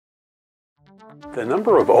The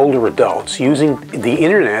number of older adults using the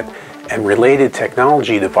internet and related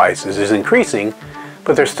technology devices is increasing,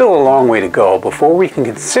 but there's still a long way to go before we can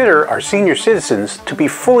consider our senior citizens to be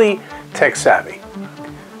fully tech savvy.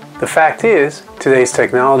 The fact is, today's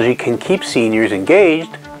technology can keep seniors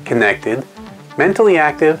engaged, connected, mentally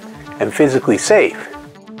active, and physically safe,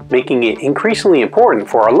 making it increasingly important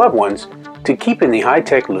for our loved ones to keep in the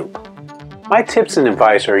high-tech loop. My tips and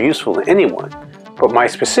advice are useful to anyone, but my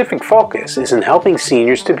specific focus is in helping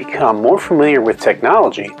seniors to become more familiar with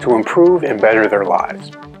technology to improve and better their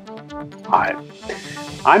lives. Hi,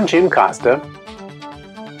 I'm Jim Costa.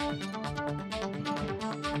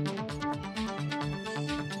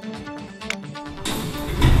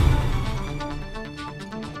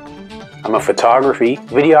 I'm a photography,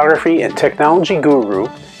 videography, and technology guru,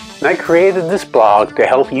 and I created this blog to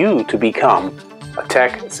help you to become a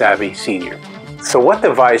tech-savvy senior. So what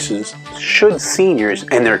devices should seniors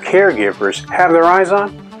and their caregivers have their eyes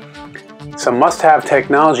on? Some must-have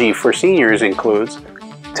technology for seniors includes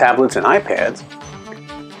tablets and iPads.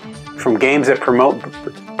 From games that promote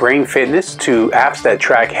brain fitness to apps that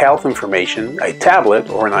track health information, a tablet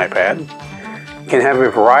or an iPad can have a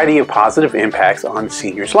variety of positive impacts on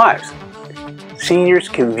seniors' lives. Seniors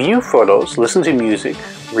can view photos, listen to music,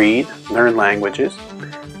 read, learn languages.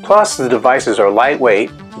 Plus, the devices are lightweight,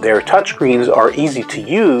 their touchscreens are easy to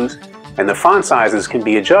use, and the font sizes can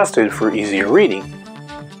be adjusted for easier reading.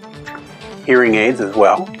 Hearing aids as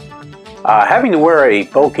well. Having to wear a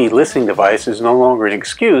bulky listening device is no longer an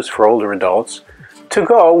excuse for older adults to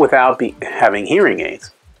go without having hearing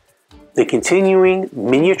aids. The continuing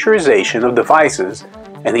miniaturization of devices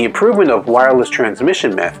and the improvement of wireless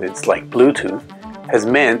transmission methods like Bluetooth has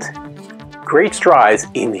meant great strides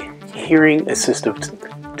in hearing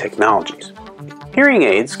assistive technologies. Hearing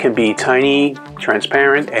aids can be tiny,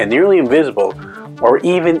 transparent, and nearly invisible, or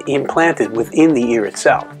even implanted within the ear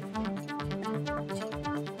itself.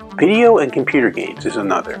 Video and computer games is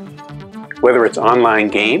another. Whether it's online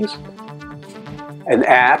games, an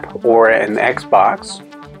app, or an Xbox,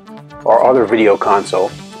 or other video console,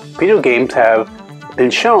 video games have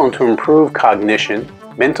been shown to improve cognition,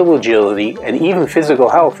 mental agility, and even physical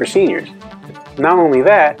health for seniors. Not only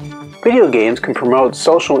that, video games can promote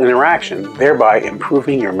social interaction, thereby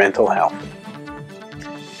improving your mental health.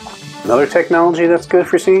 Another technology that's good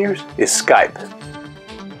for seniors is Skype.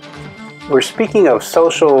 We're speaking of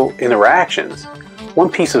social interactions. One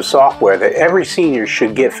piece of software that every senior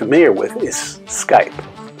should get familiar with is Skype.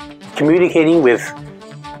 Communicating with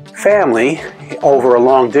family over a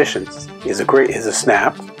long distance is a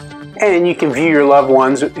snap, and you can view your loved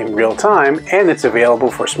ones in real time, and it's available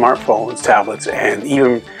for smartphones, tablets, and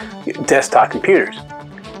even desktop computers.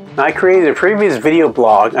 Now, I created a previous video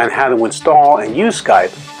blog on how to install and use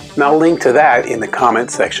Skype, and I'll link to that in the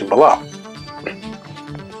comment section below.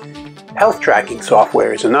 Health tracking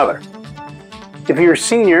software is another. If your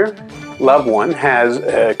senior loved one has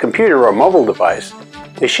a computer or mobile device,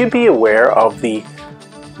 they should be aware of the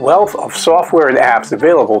wealth of software and apps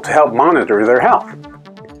available to help monitor their health.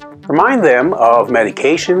 Remind them of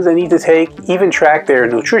medications they need to take, even track their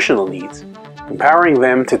nutritional needs, empowering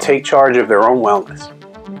them to take charge of their own wellness.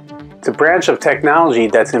 It's a branch of technology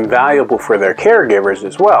that's invaluable for their caregivers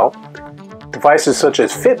as well. Devices such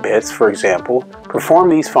as Fitbits, for example, perform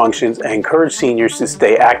these functions and encourage seniors to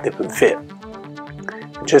stay active and fit.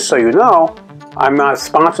 Just so you know, I'm not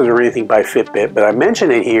sponsored or anything by Fitbit, but I mention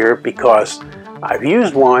it here because I've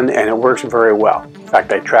used one and it works very well. In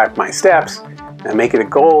fact, I track my steps and I make it a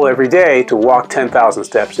goal every day to walk 10,000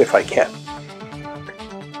 steps if I can.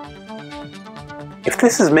 If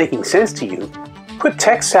this is making sense to you, put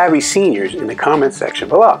tech-savvy seniors in the comment section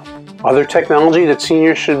below. Other technology that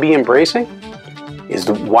seniors should be embracing is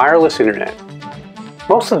the wireless internet.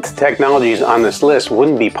 Most of the technologies on this list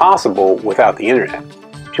wouldn't be possible without the internet.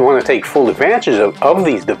 If you want to take full advantage of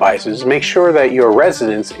these devices, make sure that your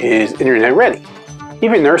residence is internet ready.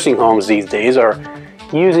 Even nursing homes these days are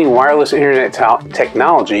using wireless internet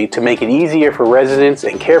technology to make it easier for residents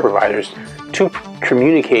and care providers to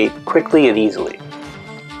communicate quickly and easily.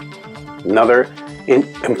 Another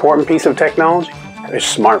important piece of technology is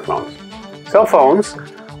smartphones. Cell phones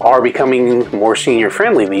are becoming more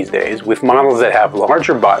senior-friendly these days, with models that have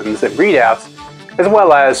larger buttons and readouts, as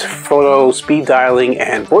well as photo speed dialing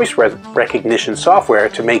and voice recognition software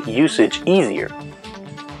to make usage easier.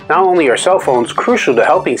 Not only are cell phones crucial to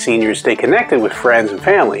helping seniors stay connected with friends and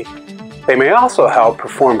family, they may also help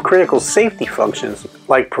perform critical safety functions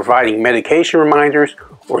like providing medication reminders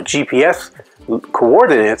or GPS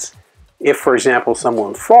coordinates if, for example,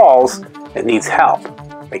 someone falls and needs help.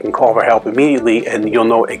 They can call for help immediately and you'll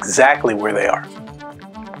know exactly where they are.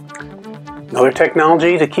 Another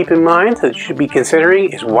technology to keep in mind that you should be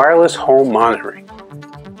considering is wireless home monitoring.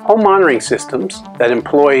 Home monitoring systems that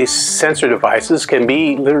employ sensor devices can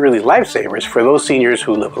be literally lifesavers for those seniors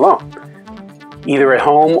who live alone, either at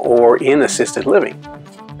home or in assisted living.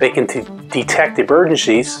 They can detect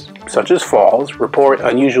emergencies such as falls, report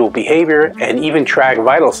unusual behavior, and even track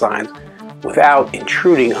vital signs without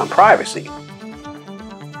intruding on privacy.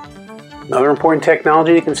 Another important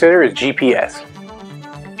technology to consider is GPS.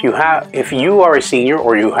 If you are a senior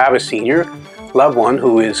or you have a senior loved one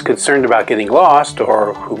who is concerned about getting lost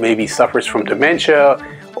or who maybe suffers from dementia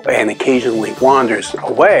and occasionally wanders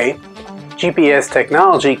away, GPS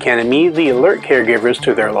technology can immediately alert caregivers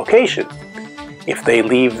to their location if they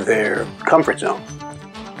leave their comfort zone.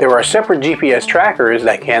 There are separate GPS trackers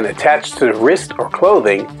that can attach to the wrist or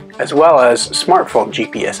clothing, as well as smartphone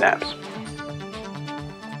GPS apps.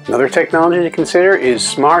 Another technology to consider is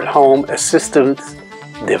smart home assistance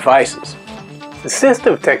devices.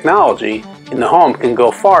 Assistive technology in the home can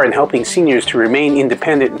go far in helping seniors to remain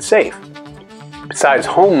independent and safe. Besides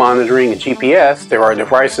home monitoring and GPS, there are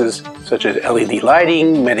devices such as LED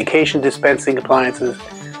lighting, medication dispensing appliances,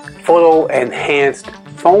 photo-enhanced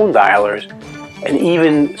phone dialers, and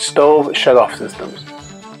even stove shutoff systems,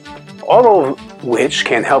 all of which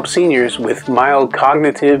can help seniors with mild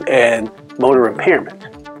cognitive and motor impairment.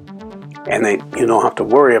 And you don't have to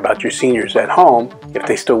worry about your seniors at home if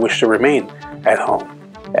they still wish to remain at home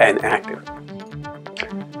and active.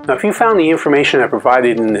 Now, if you found the information I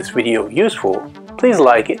provided in this video useful, please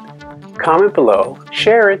like it, comment below,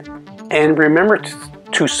 share it, and remember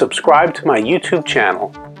to subscribe to my YouTube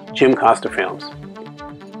channel, Jim Costa Films.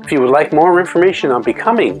 If you would like more information on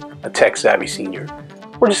becoming a tech-savvy senior,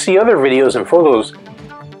 or to see other videos and photos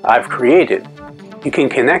I've created, you can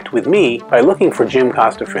connect with me by looking for Jim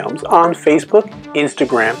Costa Films on Facebook,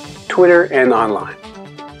 Instagram, Twitter, and online.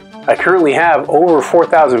 I currently have over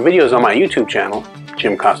 4,000 videos on my YouTube channel,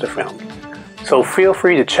 Jim Costa Films, so feel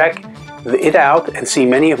free to check it out and see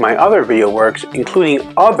many of my other video works,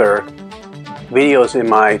 including other videos in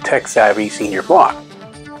my Tech Savvy Senior blog.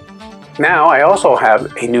 Now I also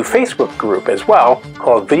have a new Facebook group as well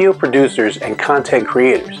called Video Producers and Content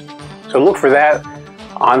Creators. So look for that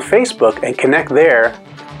on Facebook and connect there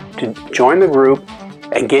to join the group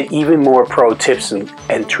and get even more pro tips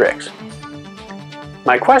and tricks.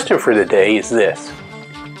 My question for the day is this: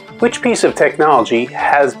 which piece of technology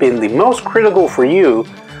has been the most critical for you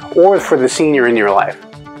or for the senior in your life?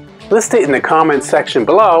 List it in the comments section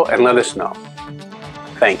below and let us know.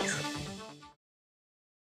 Thank you.